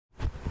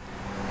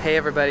Hey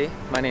everybody,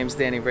 my name's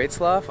Danny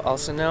Braitzloff,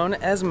 also known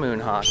as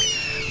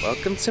Moonhawk.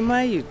 Welcome to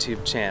my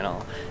YouTube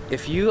channel.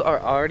 If you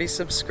are already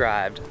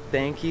subscribed,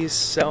 thank you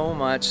so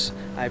much.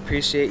 I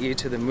appreciate you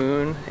to the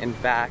moon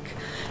and back.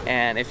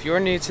 And if you're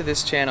new to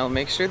this channel,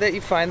 make sure that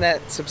you find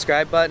that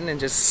subscribe button and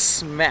just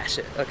smash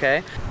it,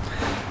 okay?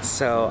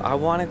 So I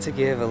wanted to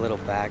give a little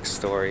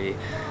backstory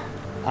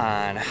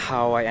on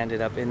how I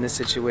ended up in the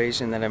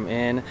situation that I'm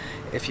in.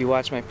 If you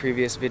watch my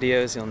previous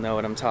videos, you'll know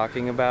what I'm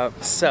talking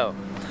about. So,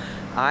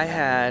 I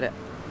had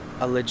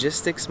a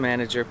logistics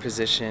manager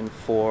position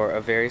for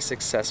a very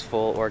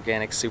successful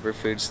organic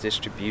superfoods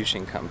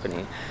distribution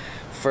company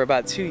for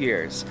about 2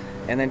 years.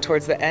 And then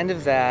towards the end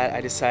of that, I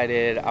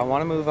decided I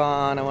want to move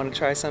on, I want to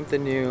try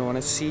something new, I want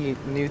to see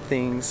new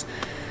things.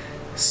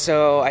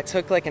 So I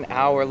took like an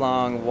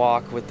hour-long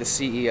walk with the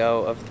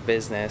CEO of the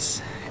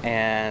business,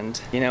 and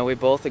you know, we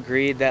both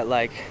agreed that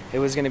like it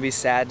was going to be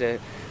sad to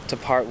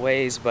part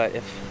ways, but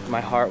if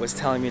my heart was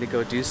telling me to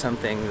go do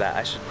something, that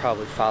I should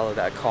probably follow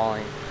that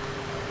calling.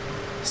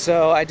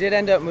 So I did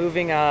end up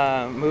moving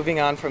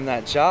on from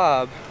that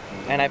job,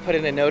 and I put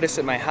in a notice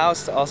at my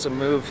house to also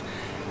move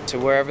to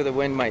wherever the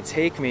wind might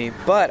take me,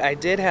 but I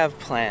did have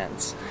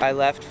plans. I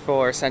left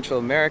for Central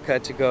America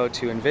to go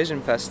to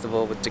Envision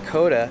Festival with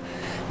Dakota.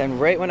 Then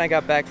right when I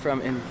got back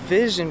from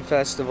Envision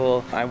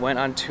Festival, I went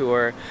on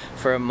tour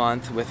for a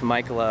month with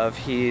Mike Love.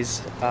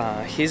 He's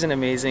an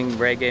amazing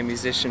reggae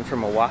musician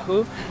from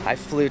Oahu. I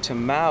flew to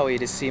Maui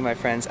to see my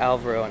friends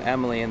Alvaro and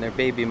Emily and their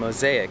baby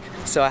Mosaic.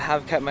 So I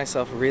have kept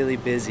myself really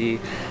busy.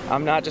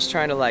 I'm not just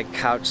trying to like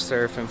couch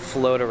surf and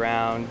float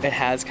around. It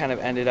has kind of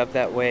ended up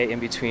that way in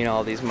between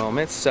all these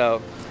moments.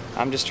 So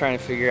I'm just trying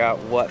to figure out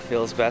what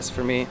feels best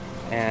for me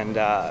and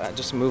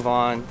just move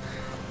on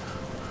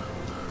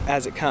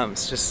as it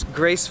comes. Just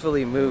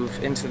gracefully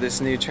move into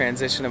this new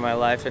transition in my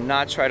life and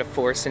not try to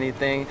force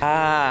anything.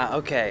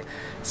 Okay.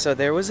 So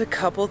there was a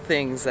couple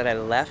things that I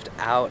left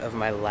out of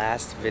my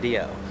last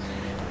video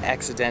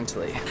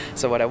accidentally.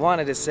 So what I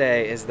wanted to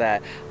say is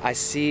that I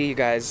see you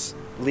guys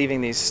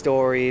leaving these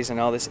stories and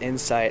all this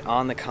insight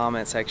on the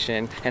comment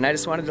section, and I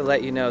just wanted to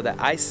let you know that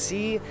I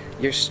see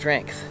your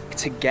strength.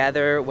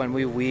 Together, when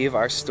we weave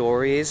our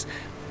stories,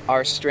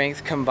 our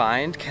strength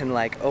combined can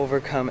like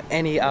overcome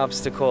any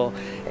obstacle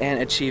and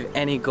achieve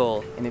any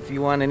goal. And if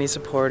you want any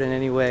support in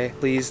any way,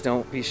 please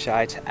don't be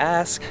shy to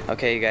ask.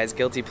 Okay, you guys,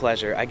 guilty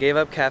pleasure. I gave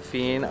up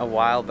caffeine a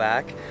while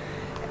back,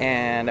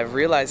 and I've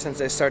realized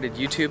since I started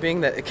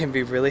YouTubing that it can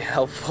be really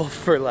helpful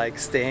for like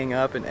staying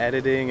up and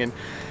editing, and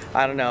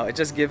I don't know, it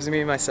just gives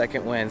me my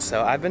second wind.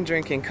 So I've been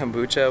drinking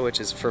kombucha, which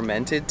is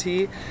fermented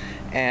tea,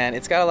 and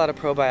it's got a lot of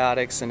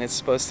probiotics, and it's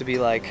supposed to be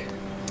like,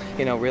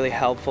 you know, really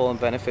helpful and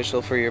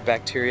beneficial for your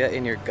bacteria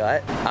in your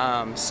gut.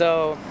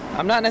 So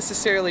I'm not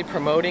necessarily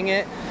promoting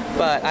it,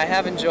 but I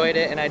have enjoyed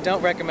it, and I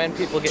don't recommend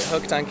people get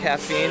hooked on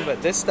caffeine,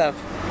 but this stuff,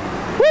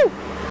 woo!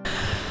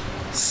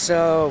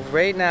 So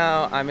right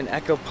now I'm in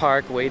Echo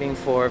Park waiting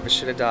for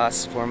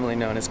Vishuddha, formerly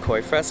known as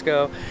Koi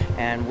Fresco,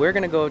 and we're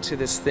gonna go to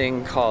this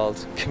thing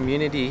called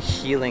Community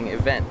Healing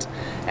Event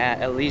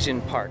at Elysian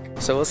Park.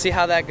 So we'll see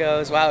how that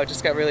goes. Wow, it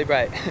just got really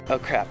bright. Oh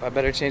crap, I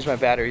better change my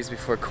batteries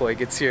before Koi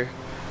gets here.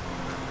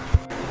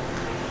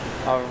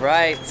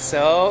 Alright,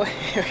 so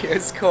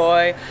here's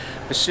Koi,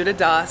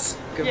 Vishuddha,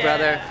 good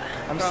brother.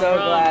 I'm so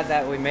glad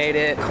that we made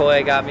it.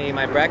 Koi got me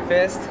my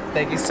breakfast.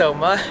 Thank you so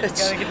much. You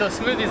gotta get those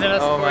smoothies in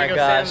us. Oh before my we go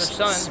gosh.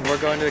 stand in the sun. We're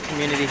going to a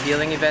community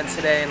healing event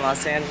today in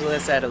Los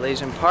Angeles at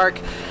Elysian Park.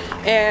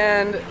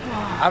 And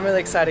I'm really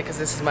excited because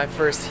this is my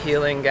first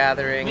healing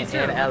gathering in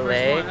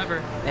LA.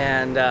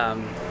 And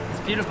it's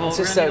beautiful. It's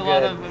We're just gonna so meet a lot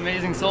good. of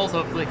amazing souls,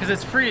 hopefully, because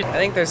it's free. I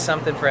think there's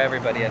something for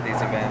everybody at these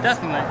events.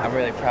 Definitely. I'm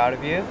really proud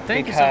of you.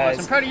 Thank you so much.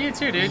 I'm proud of you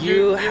too, dude.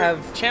 Your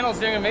channel's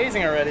doing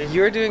amazing already.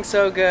 You're doing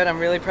so good. I'm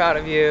really proud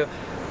of you.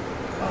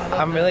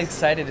 I'm really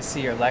excited to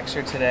see your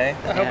lecture today.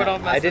 I hope I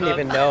don't mess it up. I didn't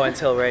even know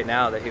until right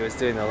now that he was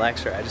doing the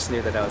lecture. I just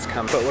knew that I was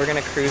coming. But we're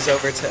gonna cruise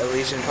over to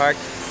Elysian Park.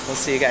 We'll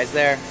see you guys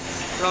there.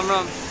 Rum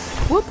rum.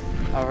 Whoop!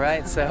 All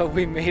right, so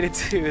we made it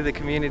to the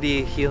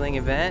community healing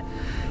event,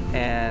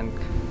 and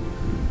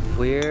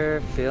we're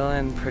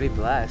feeling pretty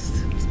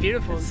blessed. It's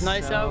beautiful. It's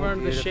nice so out. We're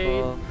under the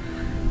shade.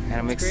 And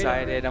I'm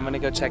excited. I'm gonna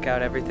go check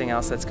out everything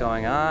else that's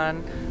going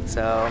on.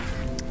 So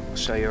I'll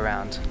show you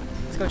around.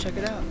 Let's go check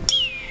it out.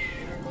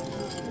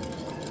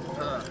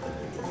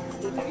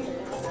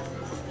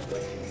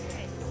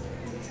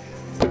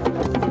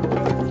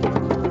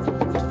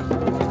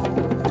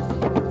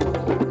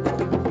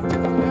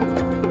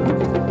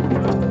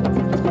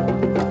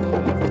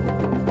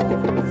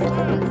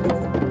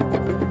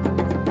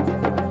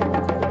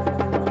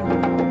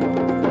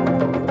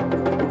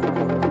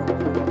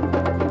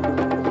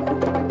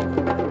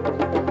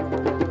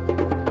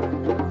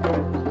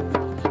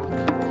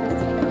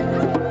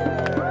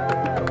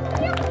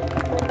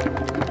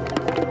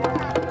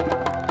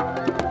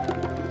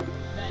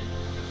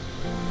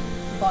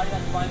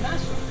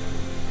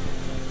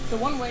 So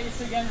one way is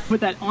to, again,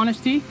 with that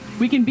honesty,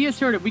 we can be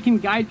assertive, we can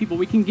guide people,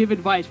 we can give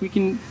advice, we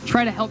can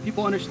try to help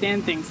people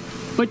understand things,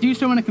 but do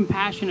so in a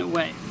compassionate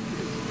way.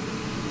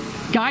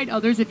 Guide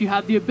others if you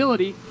have the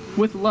ability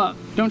with love.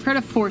 Don't try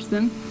to force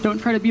them. Don't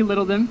try to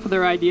belittle them for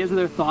their ideas or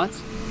their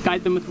thoughts.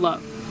 Guide them with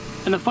love.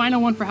 And the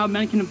final one for how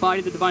men can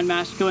embody the divine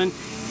masculine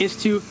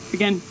is to,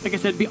 again, like I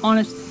said, be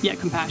honest yet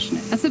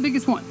compassionate. That's the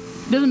biggest one.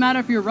 It doesn't matter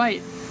if you're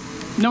right.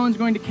 No one's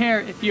going to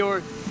care if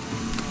you're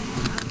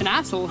an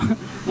asshole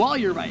while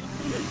you're right.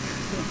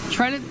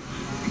 Try to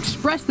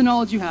express the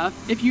knowledge you have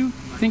if you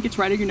think it's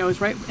right or you know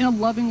it's right in a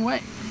loving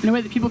way, in a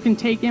way that people can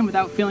take in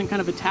without feeling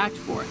kind of attacked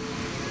for it.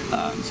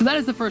 So that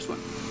is the first one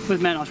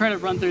with men. I'll try to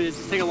run through this.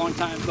 It's take a long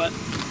time, but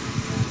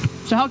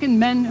so how can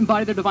men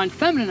embody their divine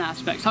feminine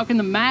aspects? How can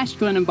the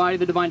masculine embody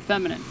the divine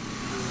feminine?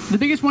 The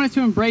biggest one is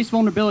to embrace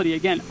vulnerability.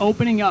 Again,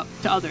 opening up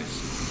to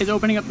others is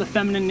opening up the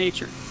feminine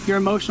nature, your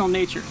emotional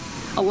nature,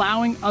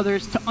 allowing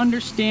others to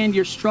understand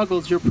your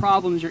struggles, your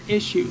problems, your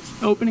issues,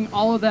 opening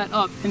all of that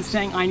up and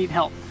saying, I need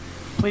help.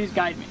 Please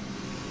guide me.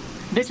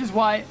 This is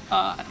why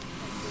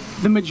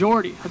the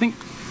majority, I think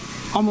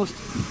almost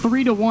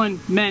 3 to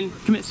 1 men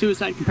commit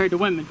suicide compared to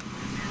women.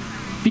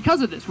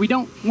 Because of this, we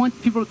don't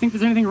want people to think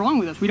there's anything wrong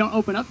with us. We don't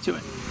open up to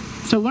it.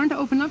 So learn to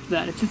open up to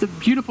that. It's a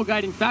beautiful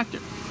guiding factor.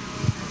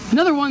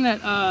 Another one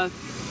that I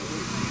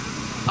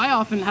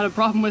often had a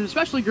problem with,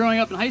 especially growing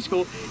up in high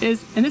school,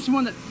 is, and this is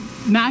one that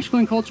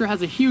masculine culture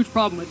has a huge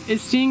problem with,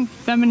 is seeing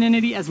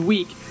femininity as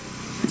weak.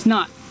 It's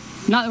not.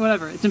 Not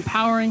whatever. It's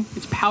empowering,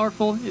 it's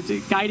powerful, it's a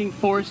guiding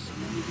force,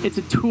 it's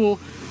a tool.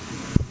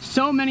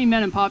 So many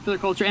men in popular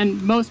culture,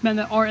 and most men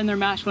that are in their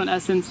masculine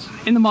essence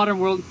in the modern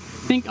world,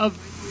 think of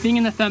being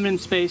in the feminine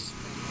space,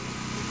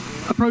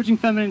 approaching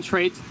feminine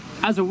traits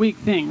as a weak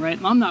thing, right?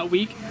 I'm not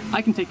weak,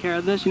 I can take care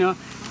of this, you know.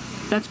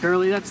 That's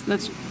girly, that's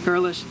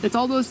girlish. It's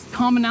all those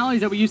commonalities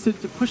that we use to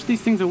push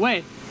these things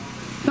away.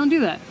 Don't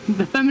do that.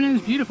 The feminine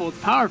is beautiful, it's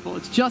powerful,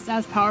 it's just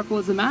as powerful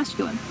as the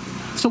masculine.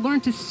 So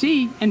learn to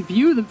see and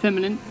view the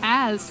feminine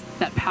as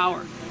that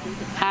power,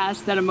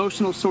 as that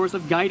emotional source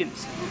of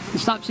guidance.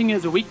 And stop seeing it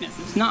as a weakness.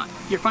 It's not.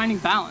 You're finding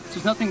balance.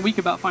 There's nothing weak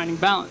about finding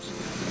balance.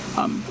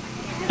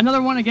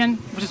 Another one, again,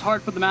 which is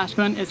hard for the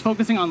masculine, is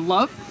focusing on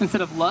love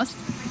instead of lust.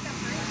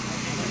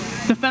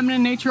 The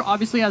feminine nature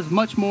obviously has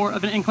much more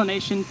of an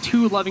inclination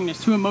to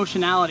lovingness, to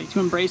emotionality, to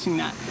embracing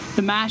that.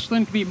 The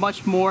masculine can be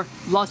much more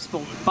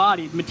lustful,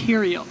 bodied,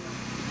 material,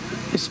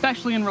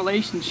 especially in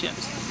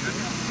relationships.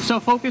 So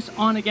focus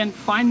on, again,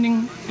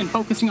 finding and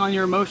focusing on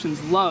your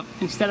emotions, love,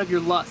 instead of your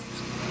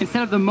lusts.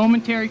 Instead of the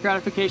momentary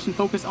gratification,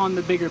 focus on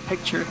the bigger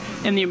picture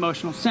in the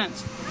emotional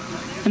sense.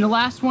 And the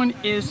last one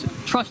is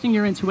trusting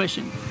your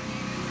intuition.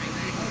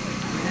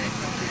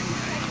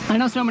 I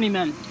know so many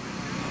men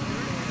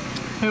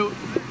who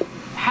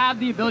have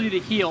the ability to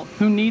heal,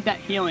 who need that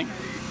healing,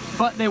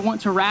 but they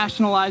want to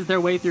rationalize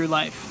their way through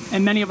life.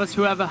 And many of us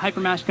who have a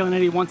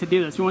hypermasculinity want to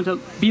do this. We want to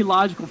be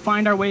logical,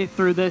 find our way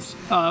through this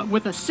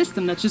with a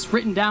system that's just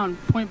written down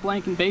point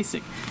blank and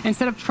basic,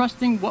 instead of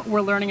trusting what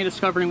we're learning and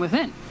discovering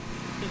within,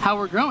 how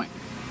we're growing.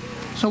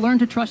 So learn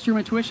to trust your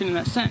intuition in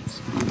that sense.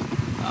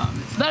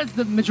 So that is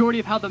the majority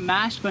of how the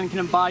masculine can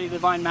embody the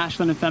divine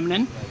masculine and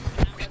feminine.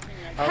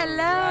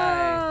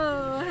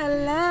 Hello,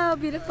 hello,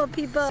 beautiful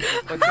people.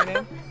 What's your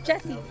name?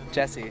 Jessie.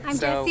 Jessie. I'm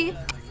Jessie.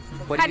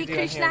 What are you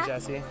doing here,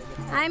 Jessie?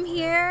 I'm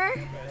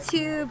here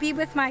to be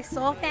with my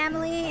soul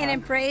family and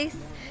embrace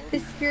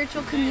this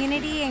spiritual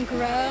community and grow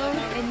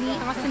and meet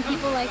awesome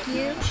people like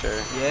you.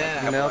 Sure.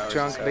 Yeah. Milk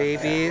drunk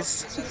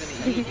babies.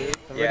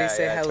 Everybody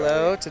say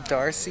hello to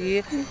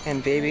Darcy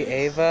and baby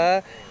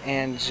Ava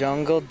and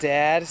Jungle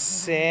Dad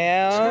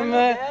Sam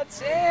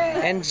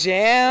and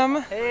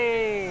Jam.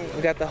 Hey.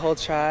 We got the whole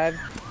tribe.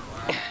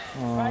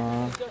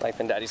 Aww. Life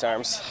in Daddy's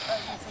arms.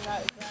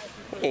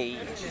 Hey.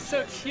 She's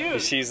so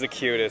cute. She's the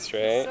cutest,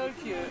 right? So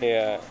cute.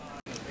 Yeah.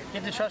 You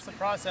have to trust the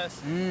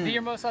process. Be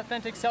your most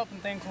authentic self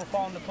and things will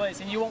fall into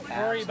place. And you won't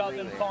worry about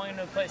them falling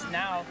into place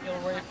now.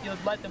 You'll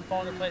let them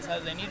fall into place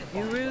as they need it.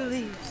 You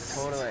really?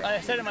 Totally.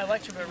 I said in my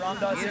lecture, but Ram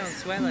Dass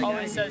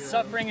always says,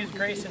 suffering is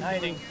grace in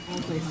hiding.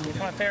 It's one of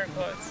my favorite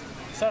quotes.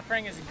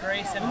 Suffering is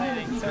grace in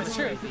hiding. So it's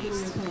true.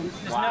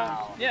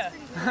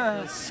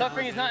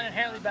 Suffering is not an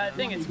inherently bad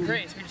thing, it's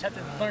grace. We just have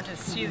to learn to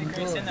see the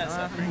grace in that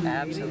suffering.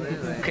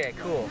 Absolutely. Okay,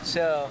 cool.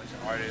 So,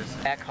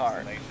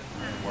 Eckhart.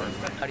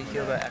 How do you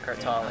feel about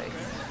Eckhart Tolle?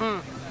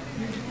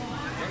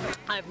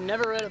 I've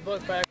never read a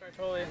book by Eckhart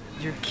Tolle.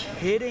 You're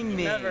kidding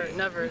me.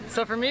 Never.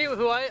 So for me,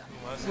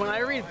 when I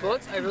read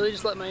books, I really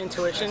just let my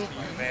intuition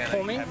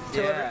pull me.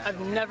 I've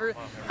never,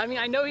 I mean,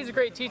 I know he's a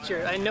great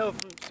teacher. I know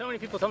so many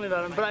people tell me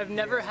about him, but I've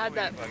never had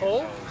that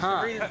pull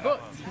to read his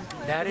books.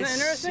 That is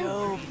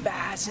so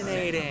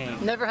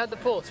fascinating. Never had the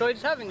pull, so I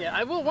just haven't yet.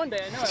 I will one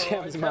day, I know I will.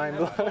 Jam's mind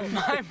blown.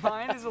 My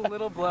mind is a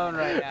little blown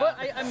right now. But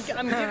I'm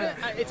given,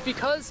 it's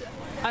because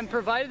I'm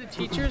provided the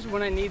teachers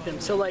when I need them.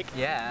 So like,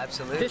 yeah,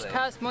 absolutely. This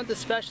past month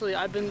especially,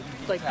 I've been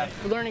like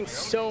learning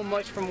so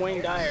much from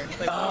Wayne Dyer.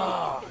 Like,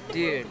 oh,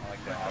 dude,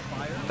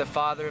 the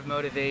father of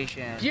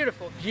motivation.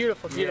 Beautiful.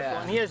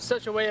 Yeah. And he has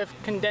such a way of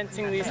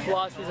condensing these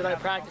philosophies that I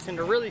practice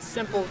into really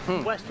simple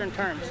Western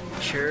terms.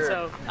 Sure.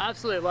 So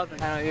absolutely love him.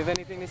 I don't know, you have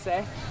anything to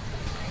say?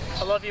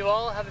 I love you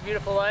all. Have a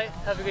beautiful life.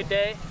 Have a good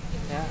day.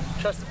 Yeah.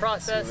 Trust the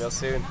process.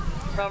 See you real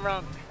soon.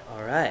 Ram. All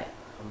Alright,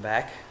 I'm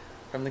back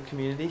from the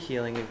community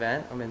healing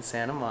event. I'm in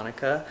Santa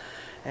Monica,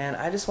 and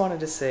I just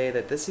wanted to say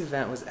that this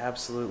event was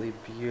absolutely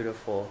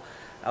beautiful.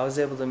 I was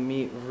able to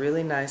meet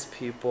really nice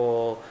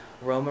people,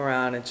 roam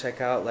around and check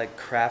out like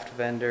craft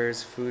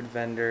vendors, food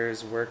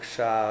vendors,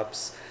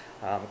 workshops.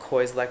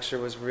 Koi's lecture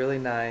was really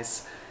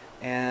nice,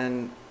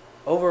 and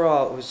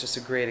overall it was just a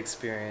great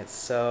experience.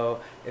 So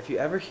if you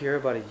ever hear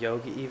about a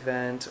yoga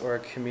event or a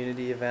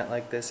community event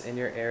like this in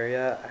your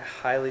area, I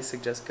highly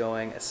suggest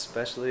going,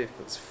 especially if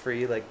it's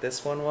free like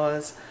this one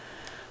was.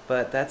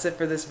 But that's it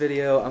for this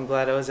video. I'm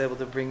glad I was able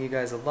to bring you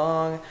guys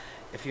along.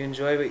 If you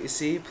enjoy what you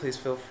see, please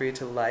feel free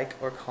to like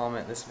or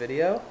comment this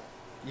video.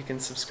 You can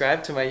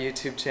subscribe to my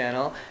YouTube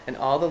channel, and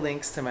all the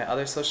links to my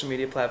other social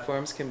media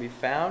platforms can be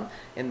found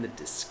in the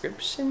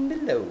description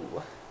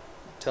below.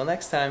 Till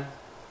next time.